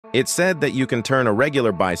It's said that you can turn a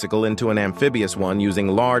regular bicycle into an amphibious one using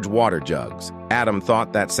large water jugs. Adam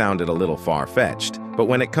thought that sounded a little far-fetched, but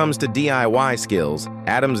when it comes to DIY skills,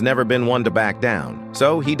 Adam's never been one to back down,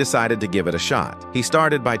 so he decided to give it a shot. He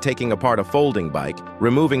started by taking apart a folding bike,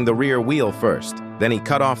 removing the rear wheel first. Then he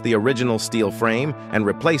cut off the original steel frame and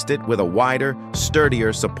replaced it with a wider,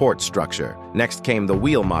 sturdier support structure. Next came the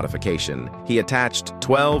wheel modification. He attached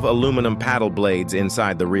 12 aluminum paddle blades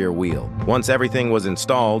inside the rear wheel. Once everything was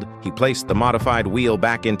installed, he placed the modified wheel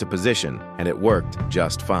back into position, and it worked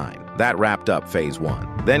just fine. That wrapped up phase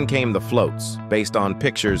 1. Then came the floats, based on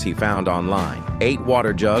pictures he found online. 8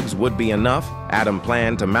 water jugs would be enough. Adam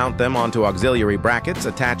planned to mount them onto auxiliary brackets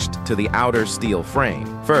attached to the outer steel frame.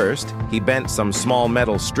 First, he bent some small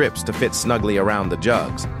metal strips to fit snugly around the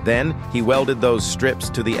jugs. Then, he welded those strips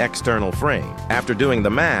to the external frame. After doing the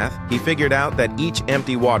math, he figured out that each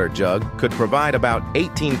empty water jug could provide about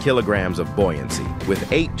 18 kilograms of buoyancy. With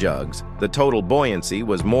 8 jugs, the total buoyancy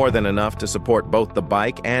was more than enough to support both the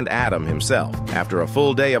bike and Adam himself. After a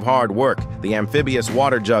full day of hard work, the amphibious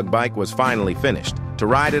water jug bike was finally finished. To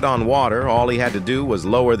ride it on water, all he had to do was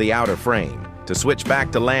lower the outer frame. To switch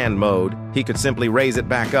back to land mode, he could simply raise it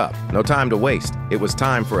back up. No time to waste. It was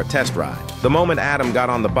time for a test ride. The moment Adam got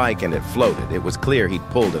on the bike and it floated, it was clear he'd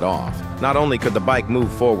pulled it off. Not only could the bike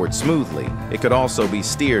move forward smoothly, it could also be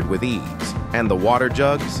steered with ease. And the water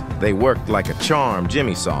jugs? They worked like a charm.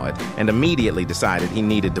 Jimmy saw it and immediately decided he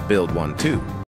needed to build one too.